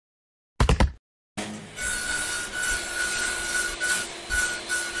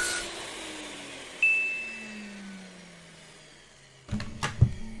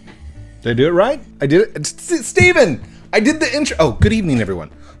Did I do it right? I did it. Steven! I did the intro. Oh, good evening, everyone.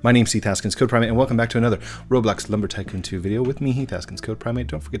 My name's Heath Haskins, Code Primate, and welcome back to another Roblox Lumber Tycoon 2 video with me, Heath Haskins, Code Primate.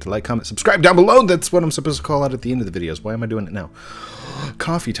 Don't forget to like, comment, subscribe down below. That's what I'm supposed to call out at the end of the videos. Why am I doing it now?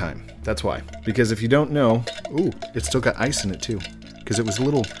 Coffee time. That's why. Because if you don't know, ooh, it's still got ice in it too. Because it was a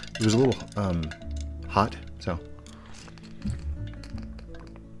little hot. So.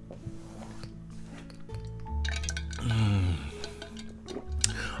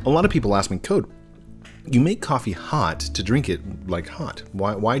 A lot of people ask me, Code, you make coffee hot to drink it like hot.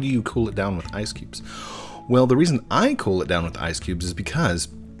 Why do you cool it down with ice cubes? Well, the reason I cool it down with ice cubes is because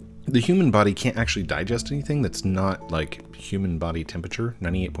the human body can't actually digest anything that's not like human body temperature,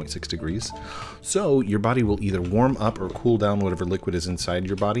 98.6 degrees. So your body will either warm up or cool down whatever liquid is inside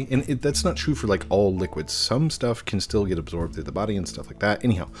your body. And that's not true for like all liquids. Some stuff can still get absorbed through the body and stuff like that.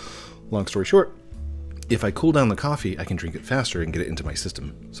 Anyhow, long story short, if I cool down the coffee, I can drink it faster and get it into my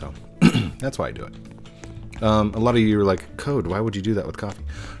system. So that's why I do it. A lot of you are like, Code, why would you do that with coffee?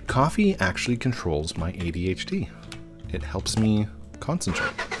 Coffee actually controls my ADHD. It helps me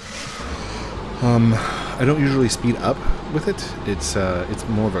concentrate. I don't usually speed up with it. It's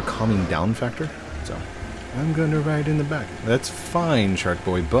more of a calming down factor. So I'm gonna ride in the back. That's fine, Shark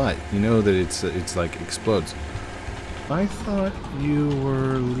Boy, but you know that it's like explodes. I thought you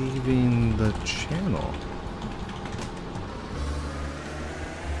were leaving the channel.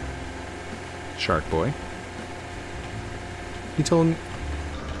 Shark Boy. You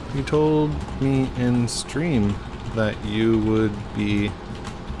told me in stream that you would be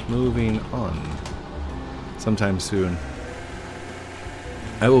moving on sometime soon.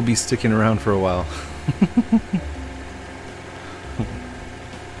 I will be sticking around for a while.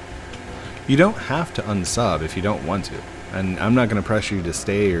 You don't have to unsub if you don't want to, and I'm not going to pressure you to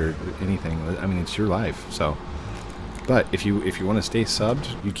stay or anything. I mean, it's your life. So, but if you want to stay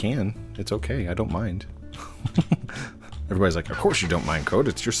subbed, you can. It's okay. I don't mind. Everybody's like, of course you don't mind, Code.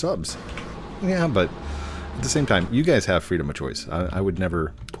 It's your subs. Yeah, but at the same time, you guys have freedom of choice. I would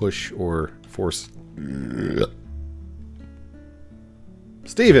never push or force.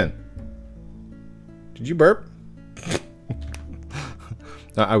 Steven! Did you burp?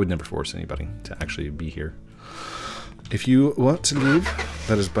 I would never force anybody to actually be here. If you want to leave,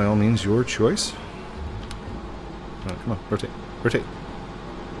 that is by all means your choice. Come on, rotate, rotate.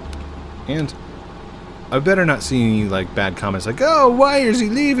 And I better not see any like bad comments like, oh, why is he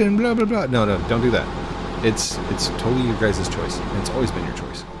leaving? Blah blah blah. No, don't do that. It's totally your guys' choice, and it's always been your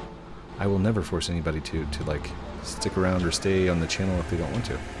choice. I will never force anybody to like stick around or stay on the channel if they don't want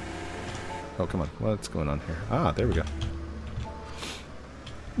to. Oh, come on, what's going on here? Ah, there we go.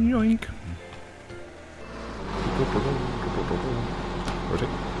 Yoink. Rotate.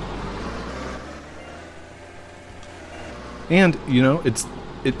 And you know,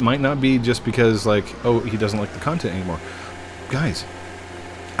 it might not be just because like, oh, he doesn't like the content anymore. Guys,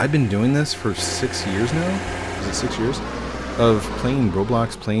 I've been doing this for 6 years now. Is it 6 years? Of playing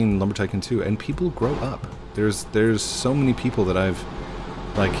Roblox, playing Lumber Tycoon 2, and people grow up. There's so many people that I've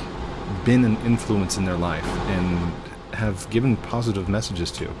like been an influence in their life and have given positive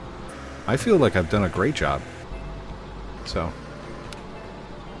messages to. I feel like I've done a great job. So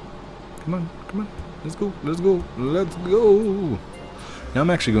come on, let's go, let's go, let's go. Now I'm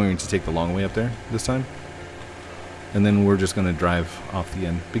actually going to take the long way up there this time, and then we're just going to drive off the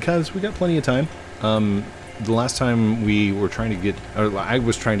end because we got plenty of time. The last time we were trying to get, or I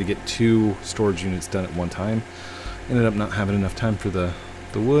was trying to get 2 storage units done at one time, ended up not having enough time for the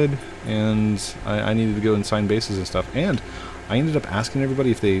wood, and I needed to go and sign bases and stuff, and I ended up asking everybody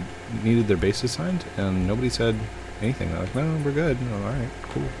if they needed their bases signed, and nobody said anything. They're like, no, we're good. Oh, alright,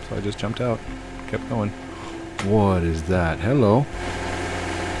 cool. So I just jumped out, kept going. What is that? Hello?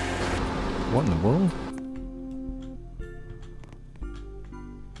 What in the world?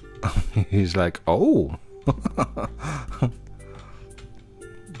 He's like, oh!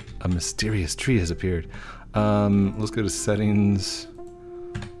 A mysterious tree has appeared. Let's go to settings.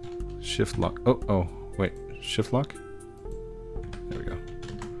 Shift lock. Oh, wait. Shift lock? There we go.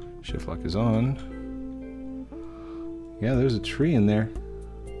 Shift lock is on. Yeah, there's a tree in there.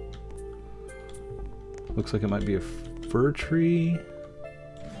 Looks like it might be a fir tree.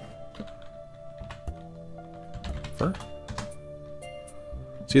 Fir?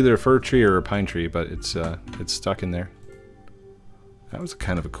 It's either a fir tree or a pine tree, but it's stuck in there. That was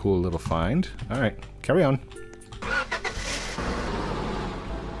kind of a cool little find. Alright, carry on.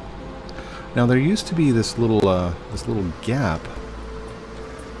 Now there used to be this little gap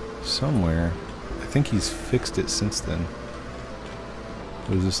somewhere. I think he's fixed it since then.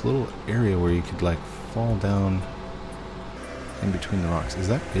 There's this little area where you could like fall down in between the rocks. Is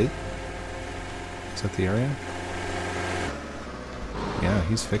that it? Is that the area? Yeah,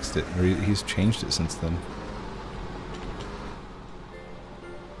 he's fixed it. Or he's changed it since then.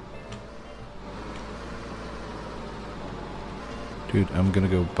 Dude, I'm gonna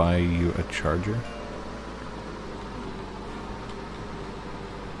go buy you a charger.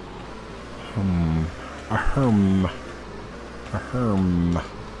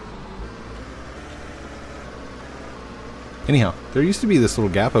 Anyhow, there used to be this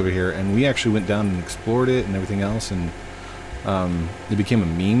little gap over here, and we actually went down and explored it and everything else, and it became a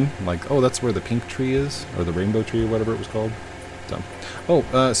meme, like, oh, that's where the pink tree is, or the rainbow tree, or whatever it was called. So,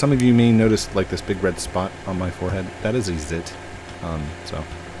 oh, some of you may notice, like, this big red spot on my forehead. That is a zit. So,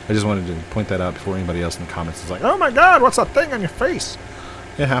 I just wanted to point that out before anybody else in the comments is like, oh my god, what's that thing on your face?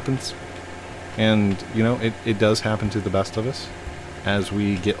 It happens. And, you know, it does happen to the best of us as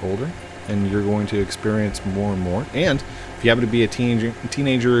we get older, and you're going to experience more and more. And if you happen to be a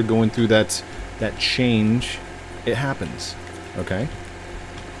teenager going through that change, it happens, okay?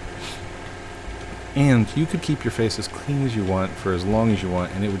 And you could keep your face as clean as you want for as long as you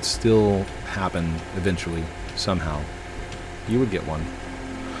want, and it would still happen eventually, somehow. You would get one.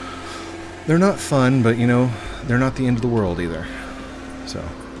 They're not fun, but, you know, they're not the end of the world either. So,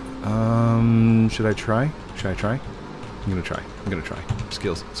 should I try? Should I try? I'm gonna try. I'm gonna try.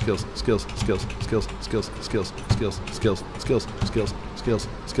 Skills, skills, skills, skills, skills, skills, skills, skills, skills, skills, skills, skills,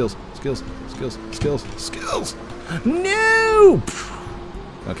 skills, skills, skills, skills, skills. No!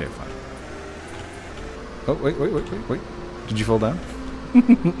 Okay, fine. Oh, wait. Did you fall down?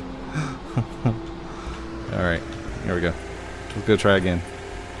 Alright, here we go. Let's go try again.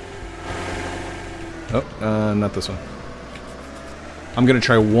 Oh, not this one. I'm gonna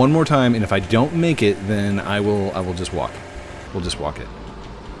try one more time, and if I don't make it, then I will just walk. We'll just walk it.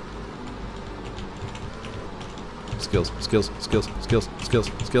 Skills, skills, skills, skills,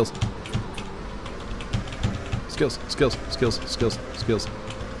 skills, skills. Skills, skills, skills, skills, skills.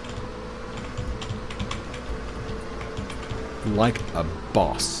 Like a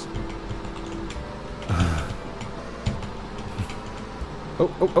boss. Oh.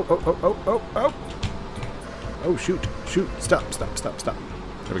 Oh, shoot. Stop.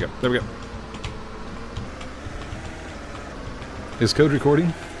 There we go. Is code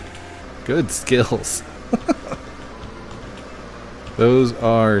recording? Good skills. Those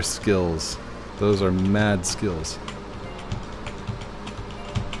are skills. Those are mad skills.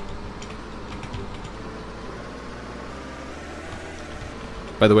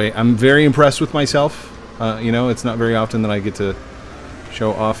 By the way, I'm very impressed with myself. You know, it's not very often that I get to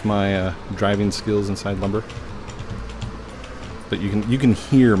show off my driving skills inside Lumber. But you can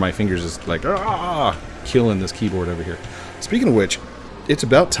hear my fingers just like killing this keyboard over here. Speaking of which, it's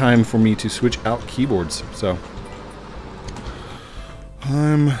about time for me to switch out keyboards. So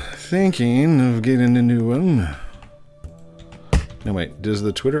I'm thinking of getting a new one. No, wait. Does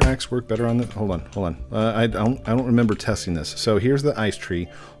the Twitter axe work better on this? Hold on. I don't remember testing this. So here's the ice tree.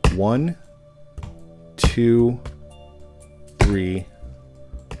 1, 2, 3,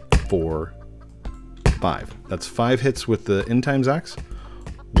 4, 5. That's 5 hits with the end times axe.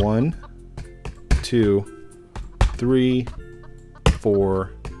 1, 2, 3,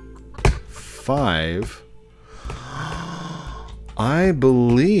 4, 5. I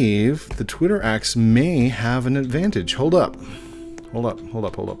believe the Twitter axe may have an advantage. Hold up.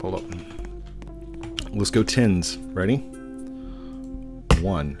 Let's go tens. Ready?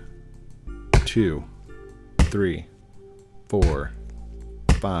 1, 2, 3, 4,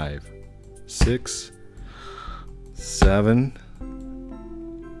 5, 6, 7,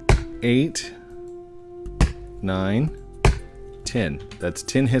 8, 9, 10. That's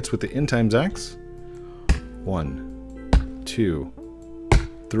 10 hits with the end times axe. 1, 2,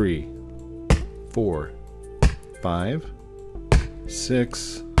 3, 4, 5,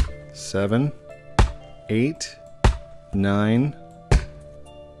 6, 7, 8, 9,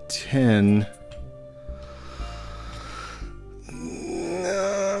 10.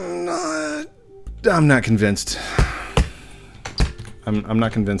 I'm not convinced. I'm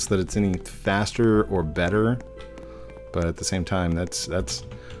not convinced that it's any faster or better, but at the same time,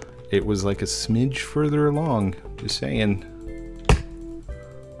 it was like a smidge further along. Just saying.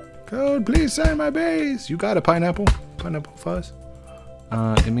 Code, please sign my base. You got a pineapple? Pineapple fuzz?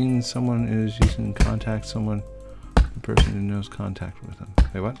 It means someone is using contact someone, the person who knows contact with them.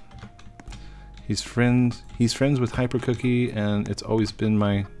 Wait, what? He's friends with Hypercookie, and it's always been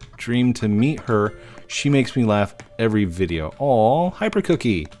my dream to meet her. She makes me laugh every video. Aw,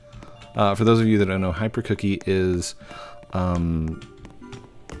 Hypercookie. For those of you that don't know, Hypercookie is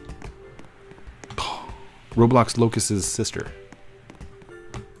Roblox Locust's sister.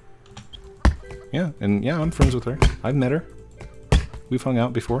 Yeah, and yeah, I'm friends with her. I've met her. We've hung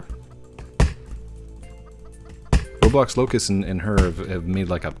out before. Roblox Locust and her have made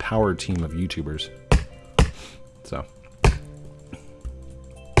like a power team of YouTubers. So.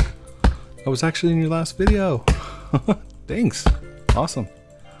 I was actually in your last video. Thanks. Awesome.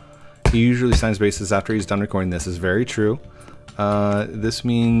 He usually signs bases after he's done recording. This is very true. This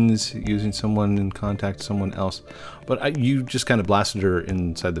means using someone in contact someone else. But you just kind of blasted her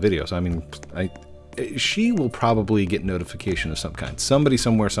inside the video. So, I mean, she will probably get notification of some kind. Somebody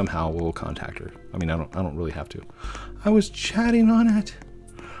somewhere somehow will contact her. I mean, I don't really have to. I was chatting on it.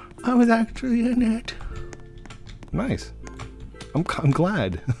 I was actually in it. Nice. I'm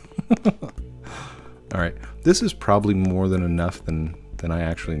glad. All right. This is probably more than enough than I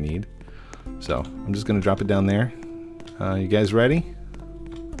actually need. So I'm just going to drop it down there. You guys ready?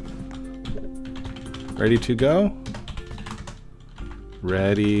 Ready to go?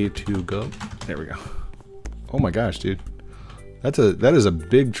 Ready to go. There we go. Oh my gosh, dude. That is a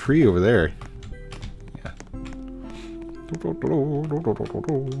big tree over there. Yeah.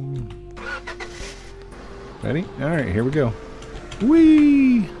 Ready? All right, here we go.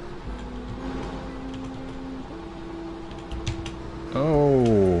 Whee!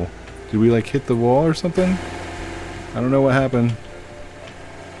 Oh, did we like hit the wall or something? I don't know what happened.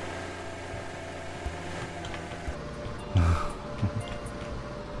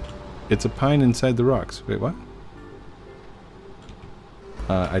 It's a pine inside the rocks. Wait, what?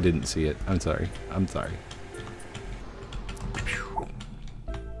 I didn't see it. I'm sorry. I'm sorry.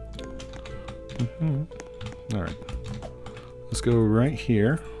 Alright. Let's go right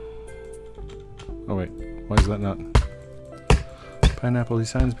here. Oh wait, why is that not? Pineapple, he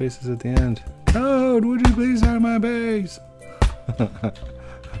signs bases at the end. Code, would you please sign my base?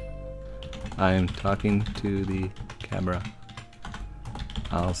 I am talking to the camera.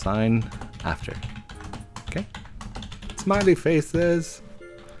 I'll sign after. Okay? Smiley faces.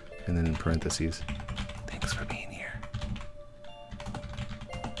 And then in parentheses, thanks for being here.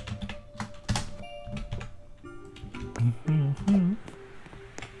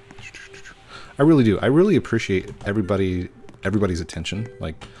 I really do. I really appreciate everybody's attention.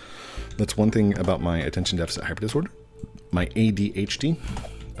 Like, that's one thing about my attention deficit hyper disorder, my ADHD.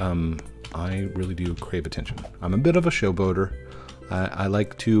 I really do crave attention. I'm a bit of a showboater. I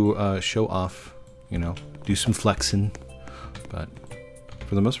like to show off, you know, do some flexing, but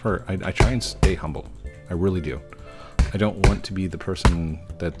for the most part, I try and stay humble. I really do. I don't want to be the person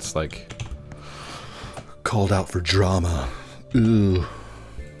that's like called out for drama. Ooh.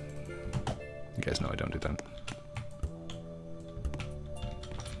 You guys know I don't do that.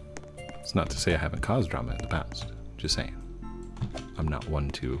 It's not to say I haven't caused drama in the past. Just saying. I'm not one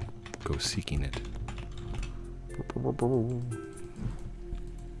to go seeking it.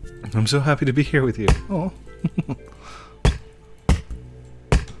 I'm so happy to be here with you. Oh.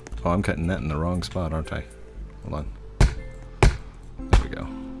 Oh, I'm cutting that in the wrong spot, aren't I? Hold on. There we go.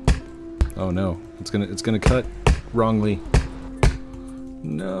 Oh no, it's gonna cut wrongly.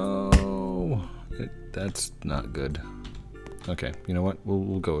 No, that's not good. Okay, you know what?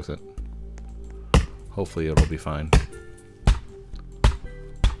 We'll go with it. Hopefully it'll be fine.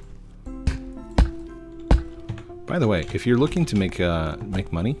 By the way, if you're looking to make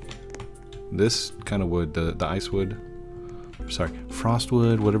money, this kind of wood, the ice wood, sorry, frost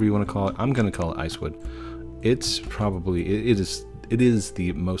wood, whatever you want to call it, I'm gonna call it ice wood. It's probably it is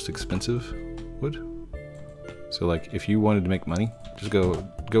the most expensive wood. So like, if you wanted to make money, just go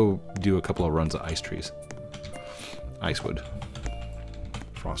do a couple of runs of ice trees. Ice wood,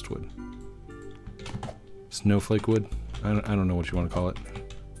 frost wood, snowflake wood. I don't know what you want to call it.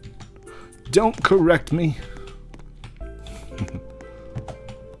 Don't correct me.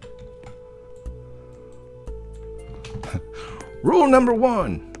 Rule number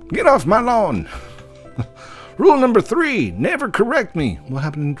 1, get off my lawn. Rule number 3, never correct me. What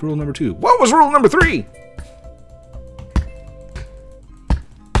happened in rule number 2? What was rule number 3?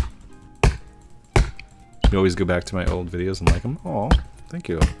 You always go back to my old videos and like them. Aw, thank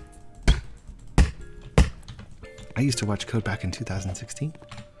you. I used to watch code back in 2016.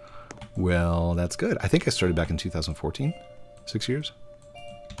 Well, that's good. I think I started back in 2014. 6 years?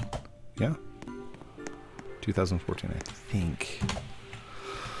 Yeah. 2014, I think.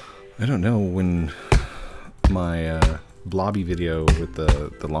 I don't know when my blobby video with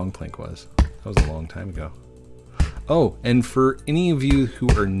the long plank was. That was a long time ago. Oh, and for any of you who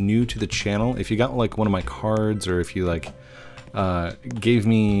are new to the channel, if you got like one of my cards, or if you like gave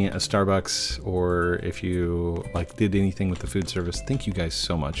me a Starbucks, or if you like did anything with the food service, thank you guys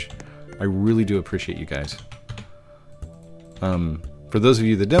so much. I really do appreciate you guys. For those of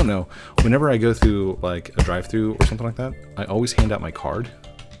you that don't know, whenever I go through like a drive-through or something like that, I always hand out my card,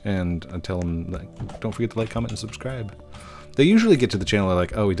 and I tell them, like, don't forget to like, comment, and subscribe. They usually get to the channel, they're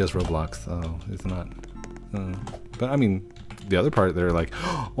like, oh, he does Roblox. Oh, it's not. But I mean, the other part, they're like,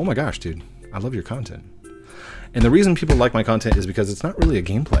 oh my gosh, dude, I love your content. And the reason people like my content is because it's not really a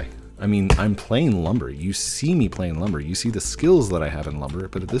gameplay. I mean, I'm playing Lumber. You see me playing Lumber. You see the skills that I have in Lumber,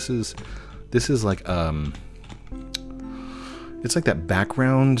 but this is like it's like that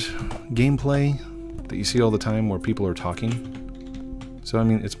background gameplay that you see all the time where people are talking. So I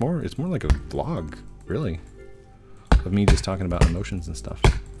mean, it's more like a vlog, really, of me just talking about emotions and stuff.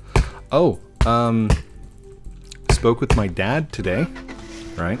 Oh, spoke with my dad today,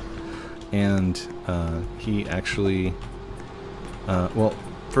 right? And he actually, well,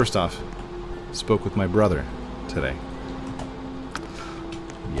 first off, spoke with my brother today.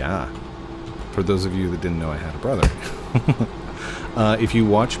 Yeah, for those of you that didn't know I had a brother. If you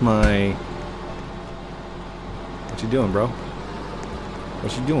watch my... What you doing, bro?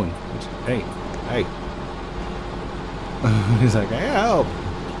 What you doing? Hey, hey. He's like, hey, help!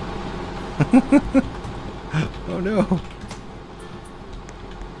 Oh no.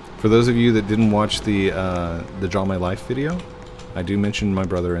 For those of you that didn't watch the Draw My Life video, I do mention my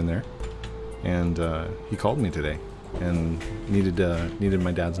brother in there, and he called me today and needed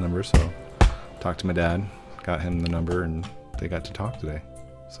my dad's number, so talked to my dad, got him the number, and they got to talk today.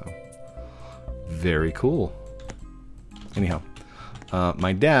 So very cool. Anyhow,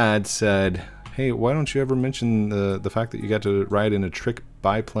 my dad said, hey, why don't you ever mention the fact that you got to ride in a trick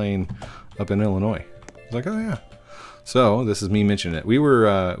biplane up in Illinois? I was like, oh yeah. So this is me mentioning it. We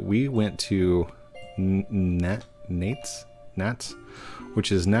went to NATS,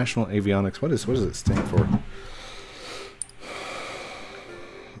 which is National Avionics. What does it stand for?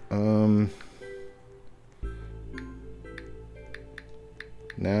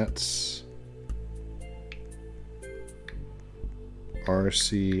 NATS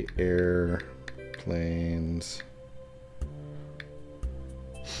RC Airplanes.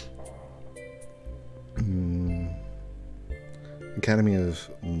 Academy of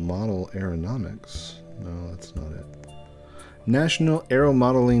Model Aeronautics. No, that's not it. National Aero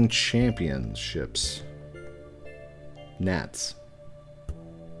Modeling Championships. NATS.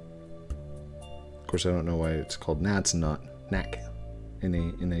 Of course, I don't know why it's called NATS and not NAC.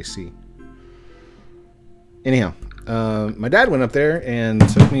 N-A-C. Anyhow, my dad went up there and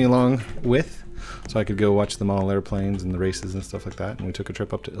took me along with, so I could go watch the model airplanes and the races and stuff like that. And we took a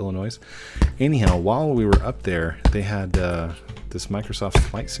trip up to Illinois. Anyhow, while we were up there, they had this Microsoft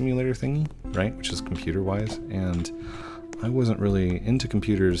Flight Simulator thingy, right? Which is computer-wise. And I wasn't really into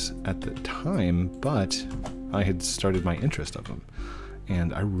computers at the time, but I had started my interest of them.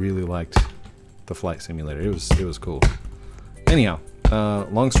 And I really liked the Flight Simulator. It was cool. Anyhow,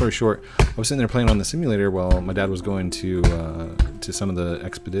 long story short, I was sitting there playing on the simulator while my dad was going to some of the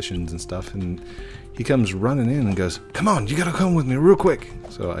expeditions and stuff, and he comes running in and goes, come on, you gotta come with me real quick.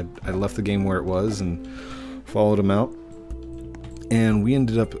 So I left the game where it was and followed him out, and we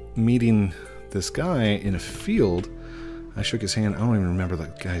ended up meeting this guy in a field. I shook his hand. I don't even remember the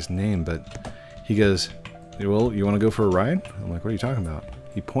guy's name, but he goes, well, you want to go for a ride? I'm like, what are you talking about?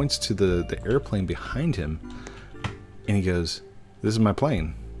 He points to the airplane behind him, and he goes, this is my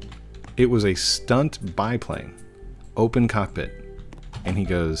plane. It was a stunt biplane, open cockpit. And he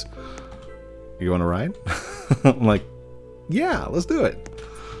goes, you want to ride? I'm like, yeah, let's do it.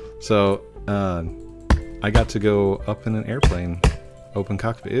 So I got to go up in an airplane, open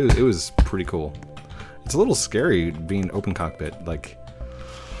cockpit. It was pretty cool. It's a little scary being open cockpit. Like,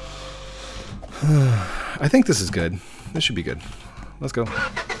 I think this is good. This should be good. Let's go.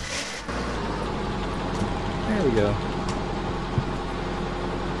 There we go.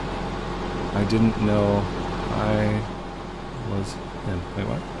 I didn't know I was in. Wait,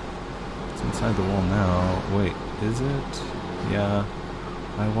 what? It's inside the wall now. Wait, is it? Yeah.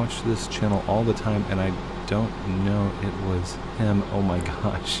 I watch this channel all the time and I don't know it was him. Oh my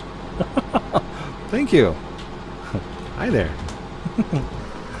gosh. Thank you. Hi there.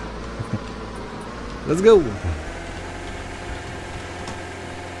 Let's go.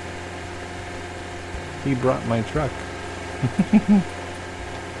 He brought my truck.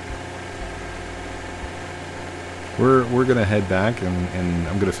 We're gonna head back and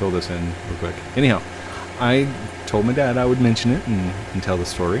I'm gonna fill this in real quick. Anyhow, I told my dad I would mention it and tell the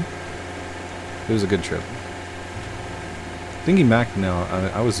story. It was a good trip. Thinking back now,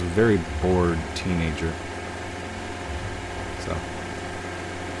 I was a very bored teenager. So.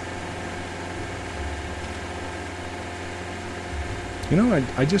 You know,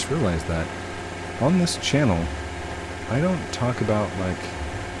 I just realized that on this channel, I don't talk about, like,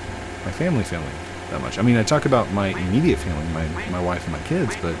 my family that much. I mean, I talk about my immediate family, my wife and my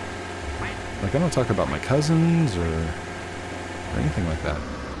kids, but, like, I don't talk about my cousins or anything like that.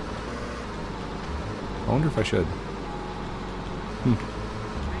 I wonder if I should.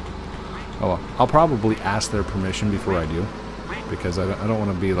 Oh well, I'll probably ask their permission before I do, because I don't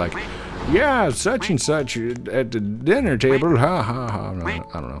want to be like, yeah, such and such at the dinner table, ha ha ha. No, I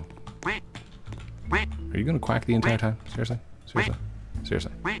don't know. Are you gonna quack the entire time? Seriously? Seriously?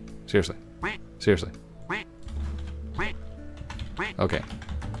 Seriously? Seriously? Seriously? Okay.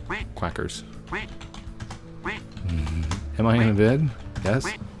 Quackers. Am I in a vid? Yes?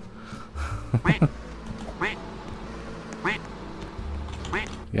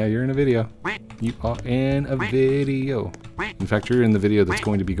 Yeah, you're in a video. You are in a video. In fact, you're in the video that's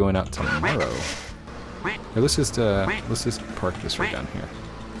going to be going out tomorrow. Here, let's just park this right down here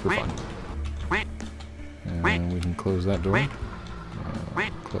for fun. And we can close that door.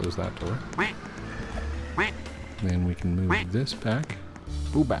 Close that door. Then we can move this back.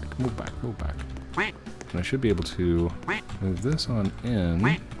 Move back, move back, move back. And I should be able to move this on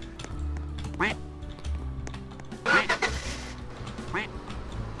in.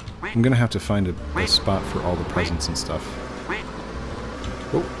 I'm gonna have to find a spot for all the presents and stuff.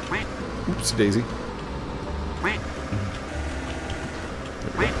 Oh, oops, Daisy.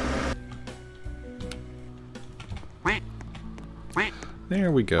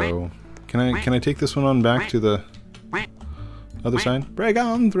 There we go. Can I take this one on back to the other side? Break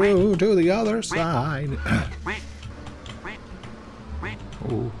on through to the other side.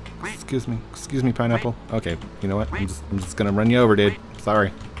 Oh, excuse me, pineapple. Okay, you know what? I'm just gonna run you over, dude.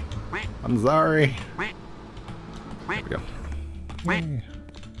 Sorry. I'm sorry. There we go. Yay.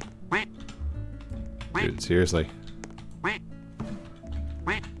 Dude, seriously.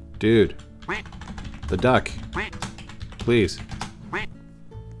 Dude. The duck. Please.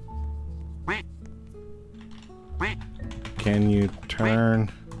 Can you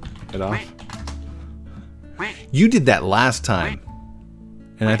turn it off? You did that last time.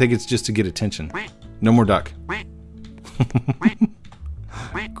 And I think it's just to get attention. No more duck.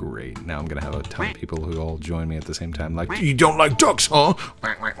 Great. Now I'm going to have a ton of people who all join me at the same time. Like, you don't like ducks, huh?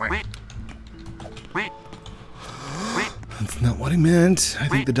 That's not what I meant. I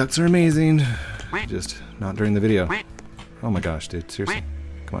think the ducks are amazing. Just not during the video. Oh my gosh, dude. Seriously.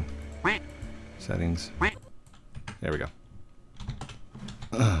 Come on. Settings. There we go.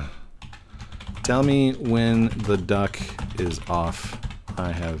 Tell me when the duck is off.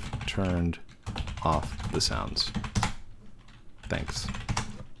 I have turned off the sounds. Thanks.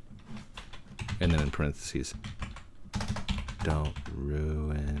 And then in parentheses, don't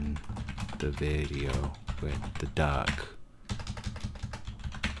ruin the video with the duck.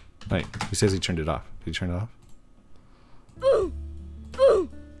 Wait, he says he turned it off. Did he turn it off?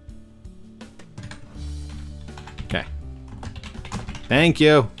 Okay. Thank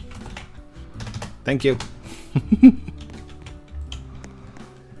you. Thank you.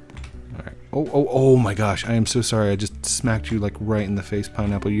 Alright. Oh my gosh. I am so sorry. I just smacked you like right in the face,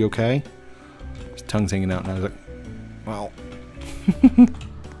 Pineapple. You okay? His tongue's hanging out and I was like, well.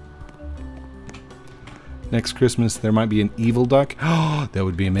 Next Christmas there might be an evil duck. Oh, that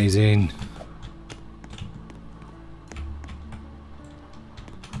would be amazing.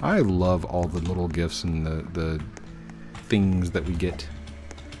 I love all the little gifts and the things that we get.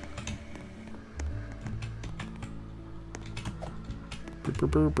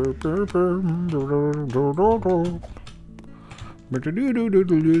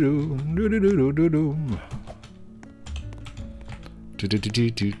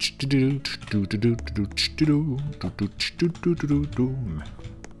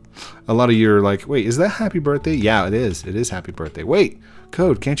 A lot of you are like, wait, is that happy birthday? Yeah, it is. It is happy birthday. Wait,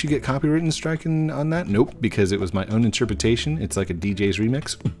 Code, can't you get copyright strike on that? Nope, because it was my own interpretation. It's like a DJ's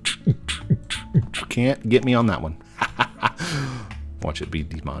remix. Can't get me on that one. Watch it be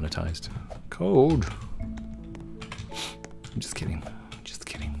demonetized. Code. I'm just kidding. Just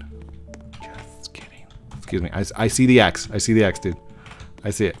kidding. Just kidding. Excuse me. I see the axe. I see the axe, dude. I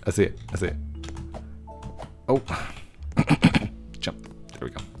see it. I see it. I see it. Oh. Jump. There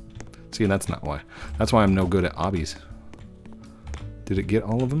we go. See, that's not why. That's why I'm no good at obbies. Did it get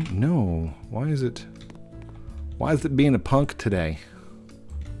all of them? No. Why is it being a punk today?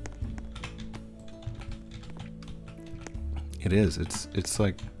 It is. It's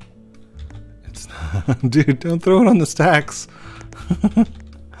like, it's not, dude, don't throw it on the stacks.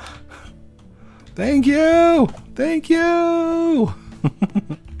 Thank you. Thank you.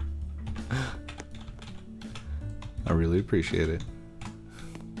 I really appreciate it.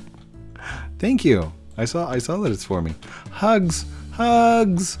 Thank you. I saw that it's for me. Hugs,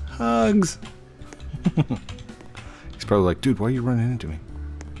 hugs, hugs. He's probably like, dude, why are you running into me?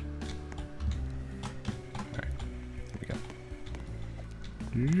 Alright, here we go.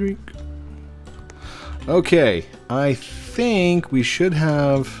 Drink. Okay, I think we should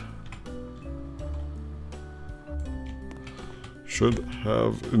have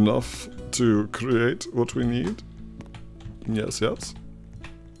enough to create what we need. Yes, yes.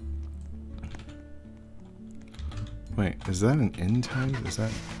 Wait, is that an end time? Is that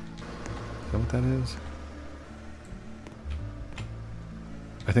what that is?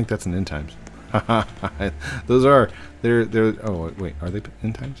 I think that's an end times. Those are, they're, oh wait, are they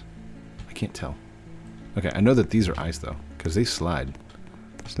end times? I can't tell. Okay, I know that these are ice though, because they slide.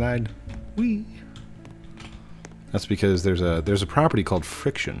 Slide, wee. That's because there's a property called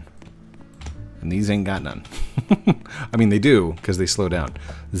friction. And these ain't got none. I mean, they do, because they slow down.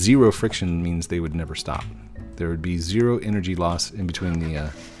 Zero friction means they would never stop. There would be zero energy loss in between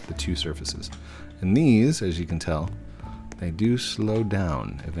the two surfaces. And these, as you can tell, they do slow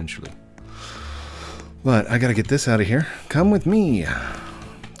down eventually. But I gotta get this out of here. Come with me.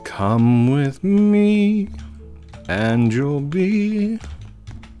 Come with me, and you'll be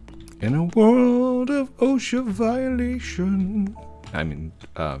in a world of OSHA violation. I mean,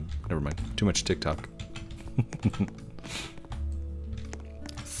 never mind. Too much TikTok.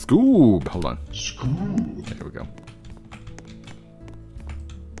 Scoob. Hold on. Scoob. There we go.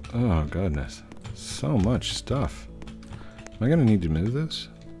 Oh, goodness. So much stuff. Am I going to need to move this?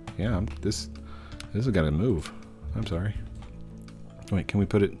 Yeah, this has got to move. I'm sorry. Wait, can we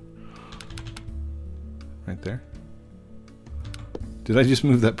put it right there? Did I just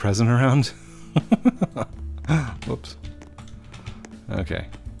move that present around? Whoops. Okay.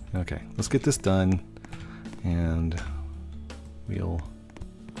 Okay. Let's get this done, and we'll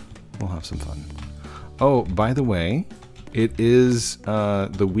have some fun. Oh, by the way, it is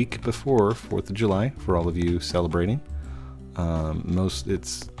the week before 4th of July for all of you celebrating.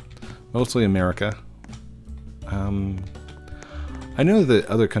 It's mostly America. I know that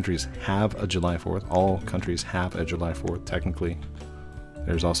other countries have a July 4th. All countries have a July 4th, technically.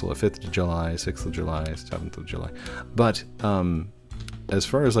 There's also a 5th of July, 6th of July, 7th of July. But as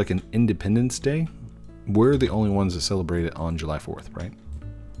far as like an Independence Day, we're the only ones that celebrate it on July 4th, right?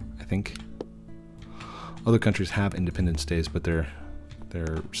 I think. Other countries have Independence Days, but they're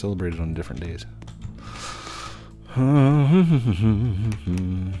celebrated on different days.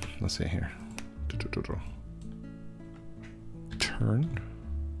 Let's see here. Turn.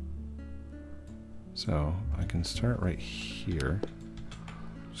 So I can start right here.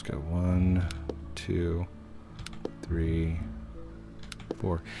 Just go 1, 2, 3,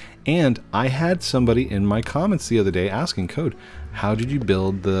 4. And I had somebody in my comments the other day asking Code, how did you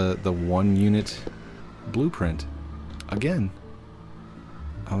build the 1 unit blueprint? Again.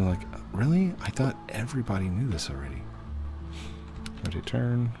 I was like, really? I thought everybody knew this already. Rotate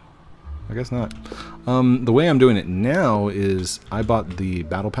turn. I guess not. The way I'm doing it now is I bought the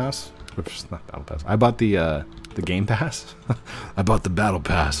battle pass. Oops, not battle pass. I bought the game pass. I bought the battle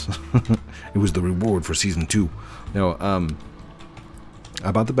pass. It was the reward for season 2. No,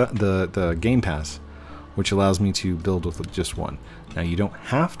 I bought the game pass, which allows me to build with just 1. Now you don't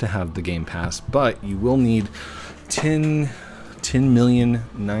have to have the game pass, but you will need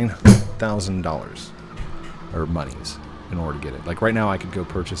 $10,009,000 or monies in order to get it. Like right now I could go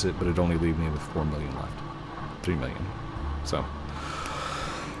purchase it, but it'd only leave me with 4 million left. 3 million. So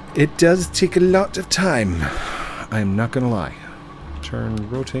it does take a lot of time. I'm not gonna lie. Turn,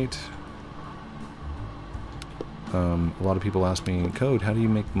 rotate. A lot of people ask me, Code, how do you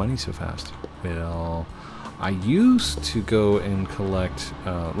make money so fast? Well, I used to go and collect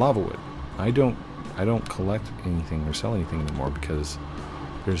lava wood. I don't collect anything or sell anything anymore because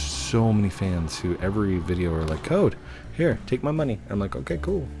there's so many fans who every video are like, Code, here, take my money. I'm like, okay,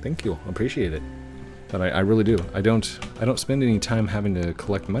 cool, thank you, appreciate it. But I really do. I don't spend any time having to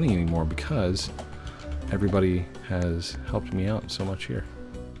collect money anymore because everybody has helped me out so much here.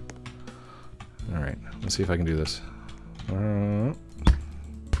 All right, let's see if I can do this. I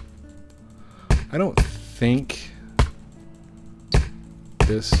don't think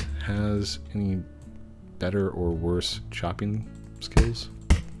this has any better or worse chopping skills.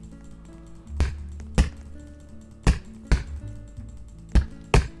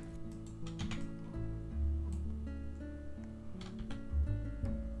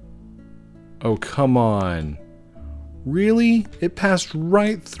 Oh, come on. Really? It passed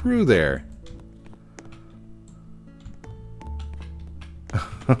right through there.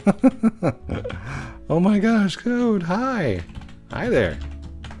 Oh my gosh, Code, hi. Hi there.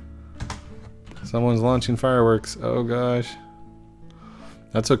 Someone's launching fireworks. Oh gosh.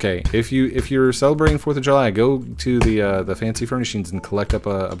 That's okay. If you're celebrating 4th of July, go to the fancy furnishings and collect up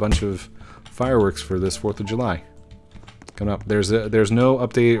a bunch of fireworks for this 4th of July. Coming up. There's no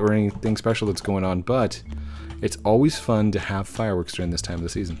update or anything special that's going on, but it's always fun to have fireworks during this time of the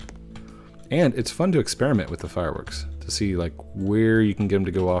season. And it's fun to experiment with the fireworks to see like where you can get them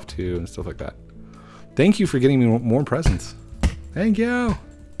to go off to and stuff like that. Thank you for getting me more presents. Thank you.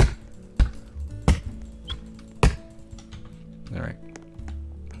 All right.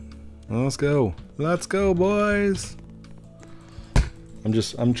 Let's go. Let's go, boys.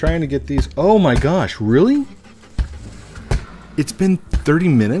 I'm trying to get these. Oh my gosh, really? It's been 30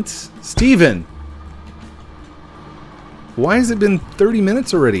 minutes? Steven! Why has it been 30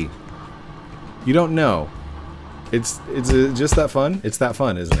 minutes already? You don't know. It's just that fun? It's that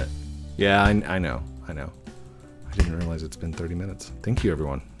fun, isn't it? Yeah, I know. I didn't realize it's been 30 minutes. Thank you,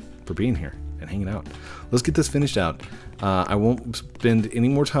 everyone, for being here and hanging out. Let's get this finished out. I won't spend any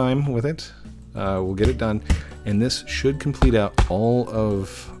more time with it. We'll get it done. And this should complete out all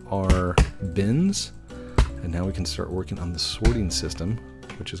of our bins. And now we can start working on the sorting system,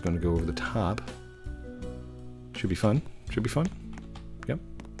 which is going to go over the top. Should be fun. Should be fun. Yep.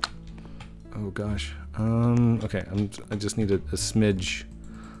 Oh gosh. Okay. I just need a smidge.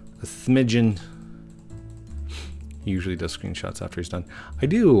 A smidgen. He usually does screenshots after he's done. I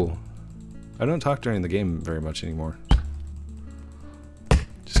do. I don't talk during the game very much anymore.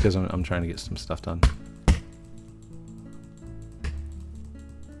 Just because I'm trying to get some stuff done.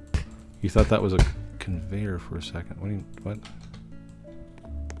 You thought that was a conveyor for a second.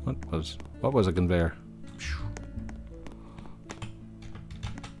 What was a conveyor?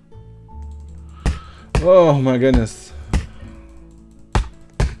 Oh my goodness.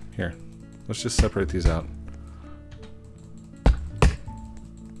 Here, let's just separate these out.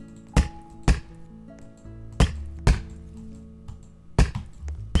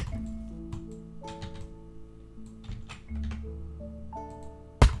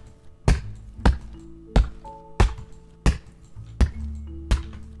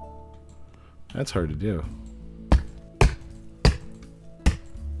 That's hard to do.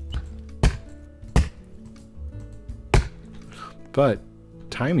 But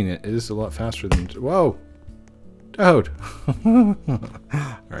timing it is a lot faster than... Whoa! Dude!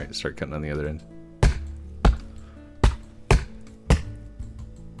 Alright, start cutting on the other end.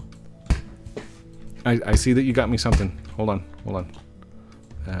 I see that you got me something. Hold on, hold on.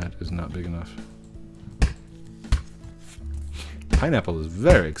 That is not big enough. Pineapple is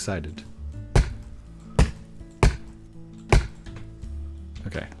very excited.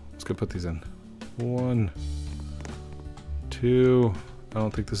 Okay, let's go put these in. 1, 2. I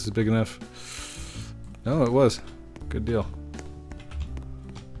don't think this is big enough. No, it was. Good deal.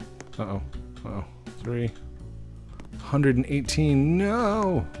 Uh-oh. Uh-oh. 3. 118.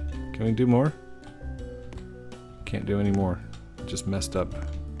 No! Can we do more? Can't do any more. Just messed up.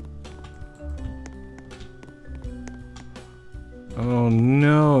 Oh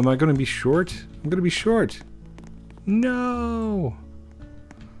no, am I going to be short? I'm going to be short. No!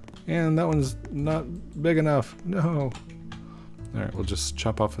 And that one's not big enough. No. Alright, we'll just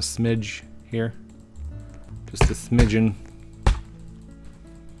chop off a smidge here. Just a smidgen.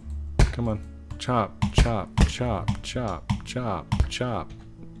 Come on. Chop, chop, chop, chop, chop, chop.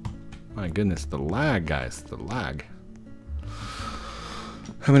 My goodness, the lag, guys. The lag.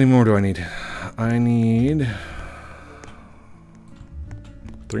 How many more do I need? I need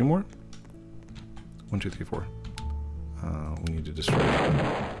 3 more? 1, 2, 3, 4. We need to destroy.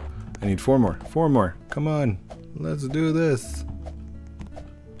 I need 4 more. 4 more. Come on. Let's do this.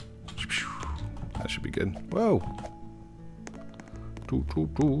 That should be good. Whoa. Whoa, whoa,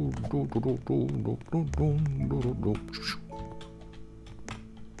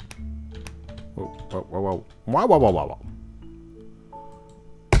 whoa, whoa. Wow, wow, wow, wow, wow.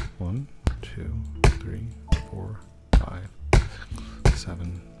 1, 2, 3, 4, 5,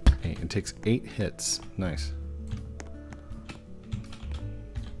 7, 8. It takes 8 hits. Nice.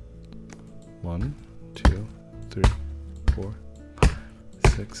 1, 2, 3, 4, 5,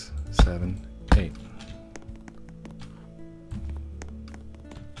 6, 7, 8.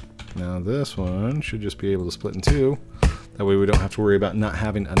 Now this one should just be able to split in 2. That way we don't have to worry about not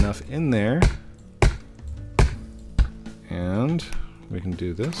having enough in there. And we can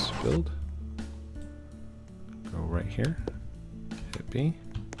do this. Build. Go right here. Hit B.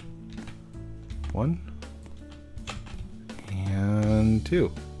 1. And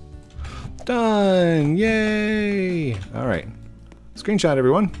 2. Done! Yay! Alright. Screenshot,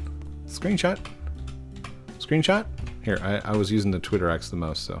 everyone. Screenshot. Screenshot. Here, I was using the Twitter X the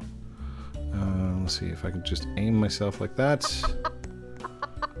most, so. Let's see if I can just aim myself like that.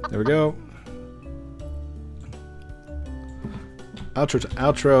 There we go. Outro to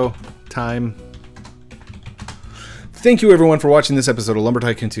outro time. Thank you everyone for watching this episode of Lumber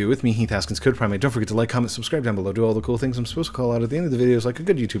Tycoon 2 with me, Heath, Haskins, Code Primate. Don't forget to like, comment, subscribe down below. Do all the cool things I'm supposed to call out at the end of the videos like a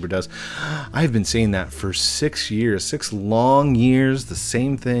good YouTuber does. I've been saying that for 6 years, 6 long years, the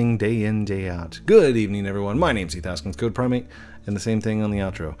same thing day in, day out. Good evening everyone. My name's Heath, Haskins, Code Primate, and the same thing on the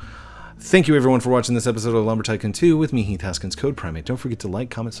outro. Thank you everyone for watching this episode of Lumber Tycoon 2 with me, Heath, Haskins, Code Primate. Don't forget to like,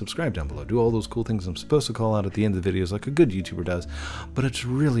 comment, subscribe down below. Do all those cool things I'm supposed to call out at the end of the videos like a good YouTuber does. But it's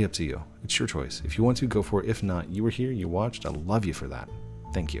really up to you. It's your choice. If you want to, go for it. If not, you were here, you watched. I love you for that.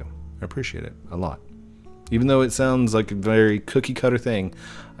 Thank you. I appreciate it a lot. Even though it sounds like a very cookie cutter thing,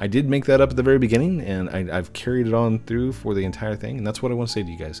 I did make that up at the very beginning, and I've carried it on through for the entire thing, and that's what I want to say to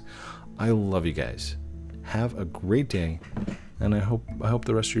you guys. I love you guys. Have a great day, and I hope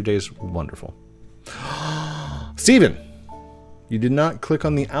the rest of your day is wonderful. Steven, you did not click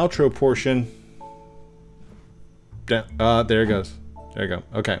on the outro portion. There it goes. There you go.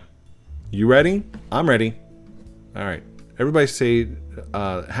 Okay. You ready? I'm ready. All right. Everybody say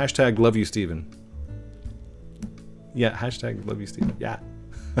hashtag love you, Steven. Yeah, hashtag love you, Steven. Yeah.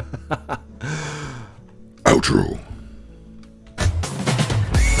 Outro.